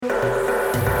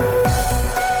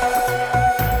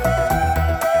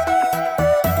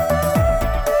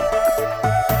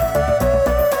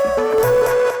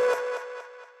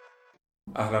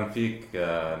فيك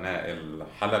نائل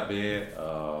حلبي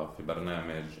في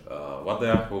برنامج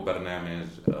وضع. هو برنامج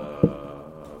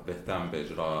بيهتم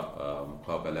بإجراء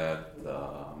مقابلات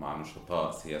مع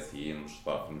نشطاء سياسيين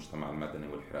ونشطاء في المجتمع المدني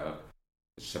والحراك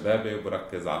الشبابي،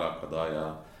 وبركز على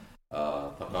قضايا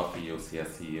ثقافية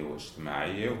وسياسية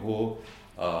واجتماعية. وهو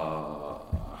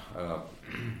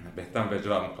بيهتم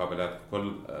بإجراء مقابلات في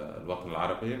كل الوطن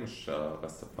العربي، مش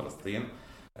بس في فلسطين.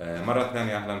 مرة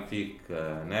ثانية أهلا فيك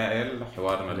نائل.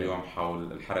 حوارنا اليوم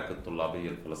حول الحركة الطلابية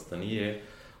الفلسطينية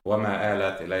وما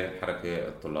آلت إليه الحركة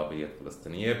الطلابية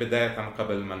الفلسطينية. بداية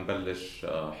قبل ما نبلش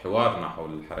حوارنا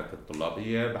حول الحركة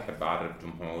الطلابية، بحب أعرف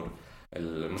جمهور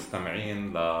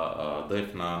المستمعين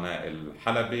لضيفنا نائل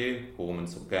حلبي. هو من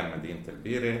سكان مدينة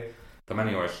البيرة،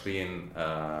 28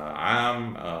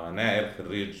 عام، نائل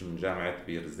خريج من جامعة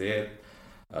بيرزيت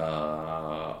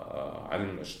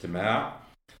علم اجتماع،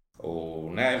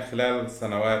 ونائل خلال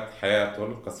سنوات حياته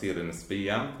القصيرة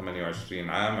نسبيا 28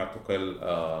 عام اعتقل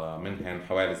منهن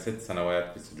حوالي 6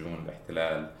 سنوات في سجون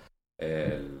الاحتلال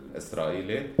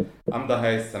الإسرائيلي. أمضى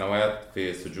هاي السنوات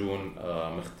في سجون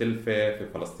مختلفة في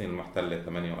فلسطين المحتلة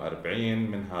 48،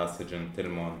 منها سجن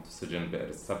تلمون، سجن بئر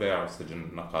السبع، وسجن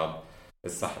نقب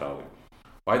الصحراوي.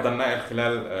 وأيضا نائل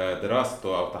خلال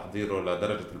دراسته أو تحضيره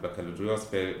لدرجة البكالوريوس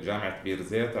في جامعة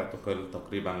بيرزيت اعتقل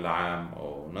تقريبا لعام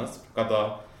ونصف.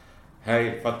 قضى هاي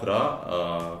الفترة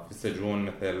في سجون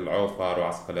مثل عوفر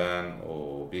وعسقلان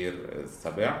وبير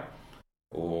السبع.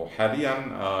 وحاليا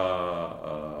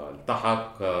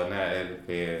التحق نائل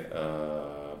في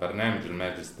برنامج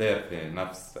الماجستير في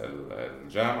نفس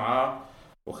الجامعة.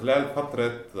 وخلال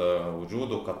فترة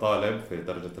وجوده كطالب في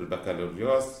درجة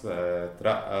البكالوريوس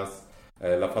ترأس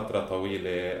لفترة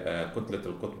طويلة كتلة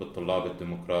القطب الطلاب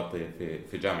الديمقراطي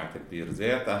في جامعة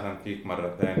البيرزيت. أهلا فيك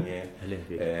مرة ثانية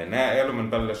نائل،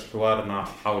 ومنبلش حوارنا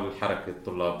حول الحركة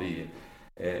الطلابية.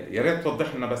 يا ريت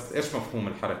توضح لنا بس إيش مفهوم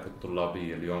الحركة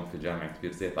الطلابية اليوم في جامعة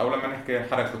بيرزيت، أو لما نحكي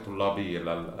حركة طلابية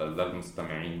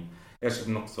للمستمعين إيش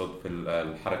بنقصد في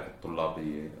الحركة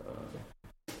الطلابية؟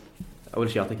 أول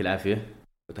شيء يعطيك العافية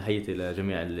وتحياتي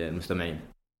لجميع المستمعين.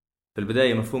 في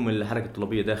البداية مفهوم الحركة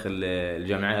الطلابية داخل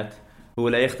الجامعات هو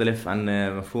لا يختلف عن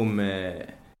مفهوم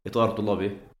إطار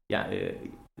طلابي، يعني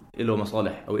له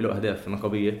مصالح أو له أهداف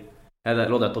نقابية. هذا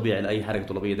الوضع الطبيعي لأي حركة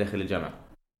طلابية داخل الجامعة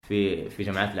في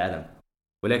جامعات العالم.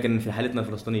 ولكن في حالتنا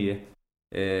الفلسطينية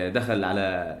دخل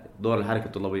على دور الحركة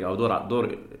الطلابية أو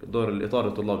دور الإطار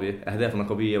الطلابي أهداف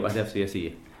نقابية وأهداف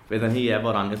سياسية. فإذا هي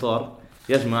عبارة عن إطار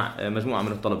يجمع مجموعة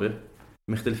من الطلبة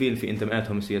مختلفين في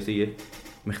انتماءاتهم السياسية،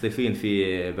 مختلفين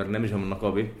في برنامجهم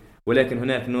النقابي، ولكن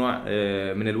هناك نوع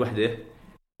من الوحدة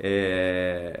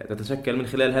تتشكل من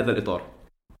خلال هذا الإطار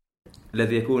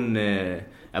الذي يكون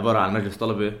عبارة عن مجلس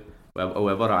طلبة أو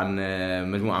عبارة عن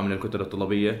مجموعة من الكتل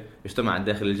الطلابية اجتمعت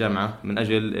داخل الجامعة من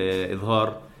أجل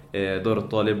إظهار دور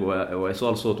الطالب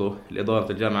وإيصال صوته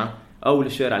لإدارة الجامعة أو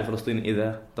للشارع الفلسطيني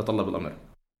إذا تطلب الأمر.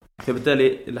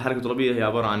 فبالتالي الحركة الطلابية هي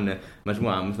عبارة عن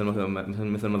مجموعة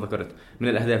مثل ما ذكرت من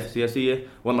الأهداف السياسية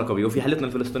والنقابية. وفي حالتنا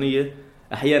الفلسطينية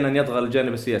أحيانا يطغى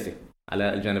الجانب السياسي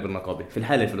على الجانب النقابي في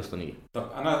الحالة الفلسطينية.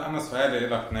 طب أنا سؤالي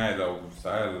لك نائل، أو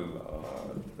سؤال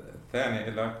ثاني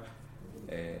لك.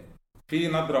 في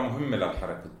نظرة مهمة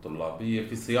للحركة الطلابية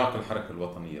في سياق الحركة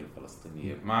الوطنية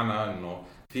الفلسطينية، بمعنى أنه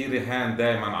في رهان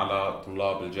دائما على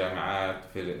طلاب الجامعات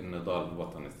في النضال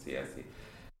الوطني السياسي.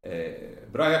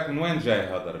 برأيك من وين جاي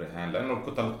هذا الرهان؟ لأنه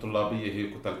الكتل الطلابية هي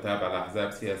كتل تابعة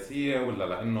لأحزاب سياسية، ولا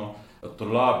لأنه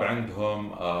الطلاب عندهم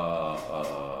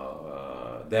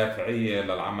دافعية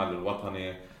للعمل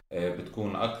الوطني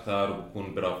بتكون أكثر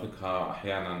وبتكون برافقها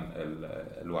أحيانا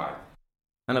الوعي؟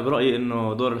 أنا برأيي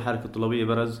أنه دور الحركة الطلابية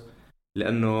برز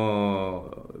لأنه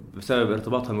بسبب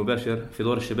ارتباطها المباشر في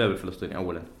دور الشباب الفلسطيني.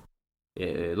 أولا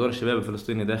دور الشباب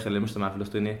الفلسطيني داخل المجتمع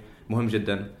الفلسطيني مهم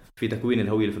جدا في تكوين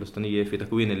الهوية الفلسطينية، في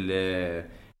تكوين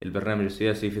البرنامج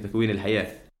السياسي، في تكوين الحياة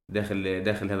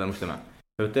داخل هذا المجتمع.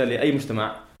 فبالتالي أي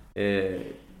مجتمع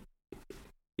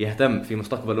يهتم في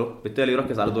مستقبله بالتالي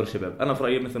يركز على دور الشباب. أنا في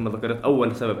رأيي مثل ما ذكرت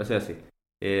أول سبب أساسي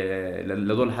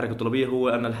لدور الحركة الطلابية هو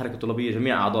أن الحركة الطلابية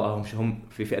جميع أعضائهم هم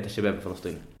في فئة الشباب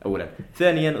الفلسطيني أولا.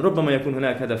 ثانيا ربما يكون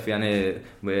هناك هدف يعني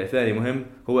ثاني مهم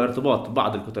هو ارتباط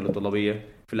بعض الكتل الطلابية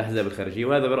في الأحزاب الخارجية،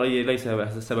 وهذا برأيي ليس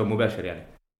سبب مباشر. يعني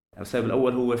السبب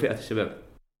الأول هو فئة الشباب.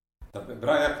 طب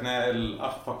برأيك نائل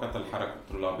أخفقت الحركة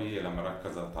الطلابية لما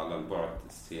ركزت على البعد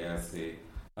السياسي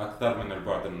أكثر من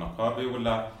البعد النقابي،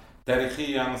 ولا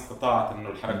تاريخيا استطاعت أنه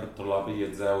الحركة الطلابية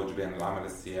تزاوج بين العمل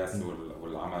السياسي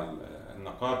والعمل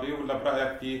النقابي، ولا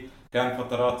برأيك في كان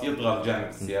فترات يطغى الجانب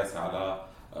السياسي على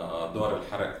دور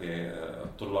الحركة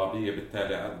الطلابية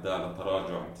بالتالي أدى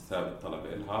لتراجع انتساب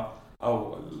الطلبة إلها،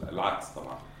 أو العكس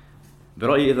طبعا؟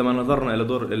 برأيي إذا ما نظرنا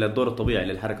إلى الدور الطبيعي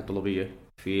للحركة الطلابية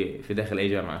في داخل أي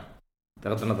جامعة،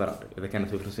 بغض النظر إذا كانت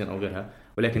في فلسطين أو غيرها،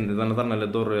 ولكن إذا نظرنا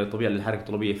للدور الطبيعي للحركة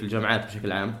الطلابية في الجامعات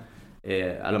بشكل عام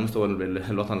على مستوى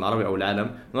الوطن العربي أو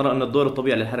العالم، نرى أن الدور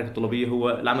الطبيعي للحركة الطلابية هو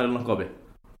العمل النقابي.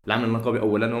 العمل النقابي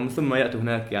أولا، ومن ثم يأتي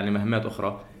هناك يعني مهمات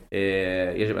أخرى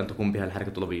يجب أن تقوم بها الحركة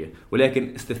الطلابية.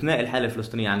 ولكن استثناء الحالة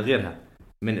الفلسطينية عن غيرها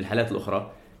من الحالات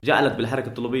الأخرى جعلت بالحركة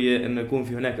الطلابية أنه يكون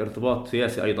في هناك ارتباط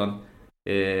سياسي أيضا،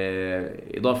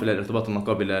 إضافة للارتباط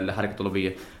النقابي للحركة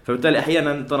الطلابية. فبالتالي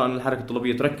أحيانا ترى أن الحركة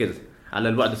الطلابية تركز على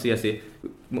البعد السياسي.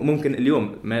 ممكن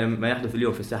اليوم ما يحدث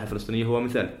اليوم في الساحة الفلسطينية هو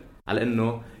مثال على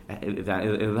أنه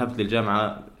إذا ذهبت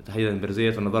للجامعة تحديدا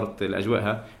بيرزيت ونظرت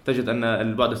لأجواءها، تجد أن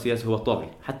البعد السياسي هو الطاغي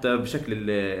حتى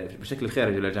بشكل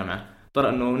خارجي للجامعة. ترى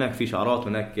أنه هناك في شعارات،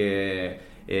 هناك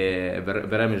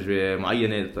برامج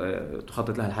معينة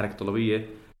تخطط لها الحركة الطلابية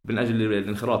من أجل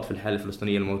الانخراط في الحالة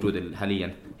الفلسطينية الموجودة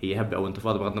حاليا، هي هبة أو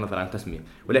انتفاضة بغض النظر عن التسمية.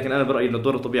 ولكن أنا برأيي أن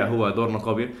الدور الطبيعي هو دور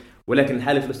نقابي، ولكن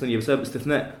الحالة الفلسطينية بسبب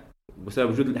استثناء، بسبب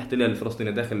وجود الاحتلال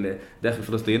الفلسطيني داخل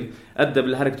فلسطين، أدى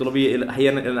بالحركة الطلابية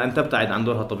أحيانا إلى أن تبتعد عن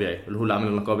دورها الطبيعي اللي هو العمل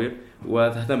النقابي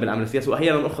وتهتم بالعمل السياسي،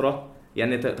 وأحيانا أخرى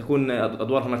يعني تكون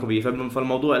أدوارها نقابية.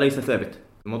 فالموضوع ليس ثابت،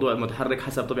 الموضوع متحرك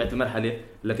حسب طبيعة المرحلة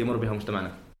التي يمر بها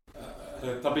مجتمعنا.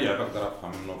 طبيعي بقدر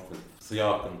أفهم إنه في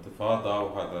سياق انتفاضة،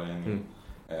 وهذا يعني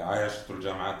عايشته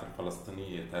الجامعات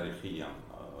الفلسطينية تاريخيا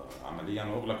عمليا،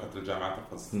 وأغلقت الجامعات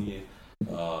الفلسطينية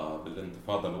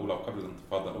بالانتفاضة الأولى وقبل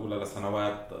الانتفاضة الأولى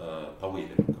لسنوات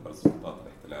طويلة من قبل سلطات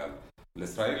الاحتلال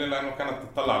الإسرائيلي، لأنه كانت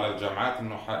تطلع على الجامعات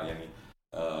إنه يعني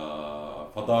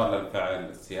فضاء للفعل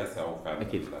السياسي أو فعل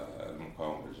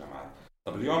المقاومة بالجامعات.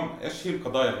 طب اليوم إيش هي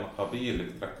القضايا النقابية اللي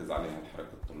بتركز عليها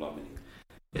الحركة الطلابية؟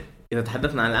 إذا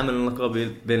تحدثنا عن العمل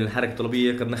النقابي بين الحركة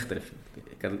الطلابية قد نختلف،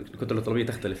 الكتل الطلابية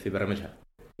تختلف في برامجها.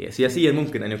 سياسيا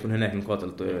ممكن أن يكون هناك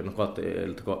نقاط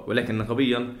التقاء، ولكن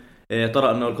نقابيا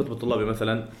ترى أن الكتب الطلابي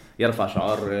مثلا يرفع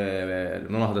شعار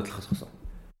مناهضة الخصخصة،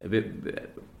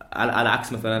 على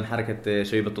عكس مثلا حركة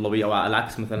شباب الطلابية، أو على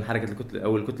عكس مثلا حركة الكتلة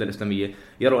أو الكتلة الإسلامية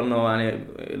يروا أنه يعني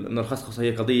أن الخصخصة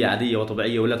هي قضية عادية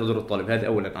وطبيعية ولا تضر الطالب. هذا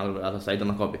أولا على الصعيد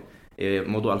النقابي.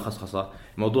 موضوع الخصخصة،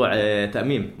 موضوع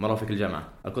تأميم مرافق الجامعة،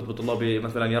 الكتب الطلابي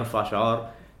مثلا يرفع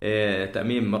شعار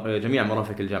تأميم جميع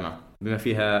مرافق الجامعة بما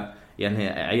فيها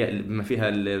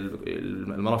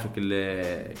المرافق،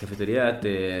 الكافيتريات،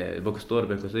 البوك ستور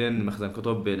بين قوسين، مخزن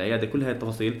كتب، العيادة، كل هذه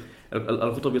التفاصيل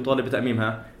الكتب يطالب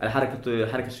بتأميمها.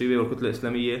 حركة الشباب والكتلة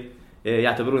الإسلامية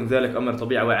يعتبرون ذلك أمر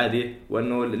طبيعي وعادي،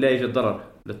 وأنه لا يوجد ضرر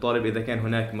للطالب إذا كان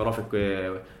هناك مرافق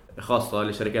خاصة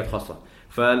لشركات خاصة.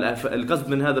 فالقصد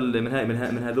من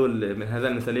هذول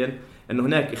المثالين أن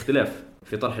هناك اختلاف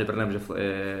في طرح البرنامج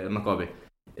النقابي.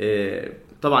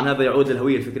 طبعا هذا يعود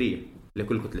للهوية الفكرية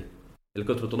لكل كتلة.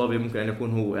 الكتب الطلابي ممكن أن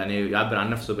يكون هو يعني يعبر عن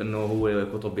نفسه بأنه هو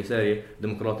كتب يساري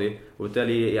ديمقراطي،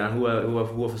 وبالتالي يعني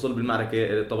هو في صلب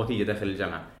المعركة الطبقية داخل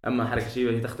الجامعة. أما حركة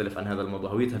الشيبة هي تختلف عن هذا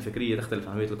الموضوع، هويتها الفكرية تختلف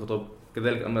عن هوية الكتب،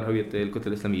 كذلك أمر هوية الكتلة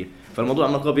الإسلامية. فالموضوع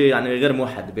النقابي يعني غير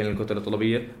موحد بين الكتل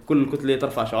الطلابية، كل كتلة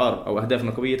ترفع شعار أو أهداف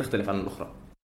نقابية تختلف عن الأخرى.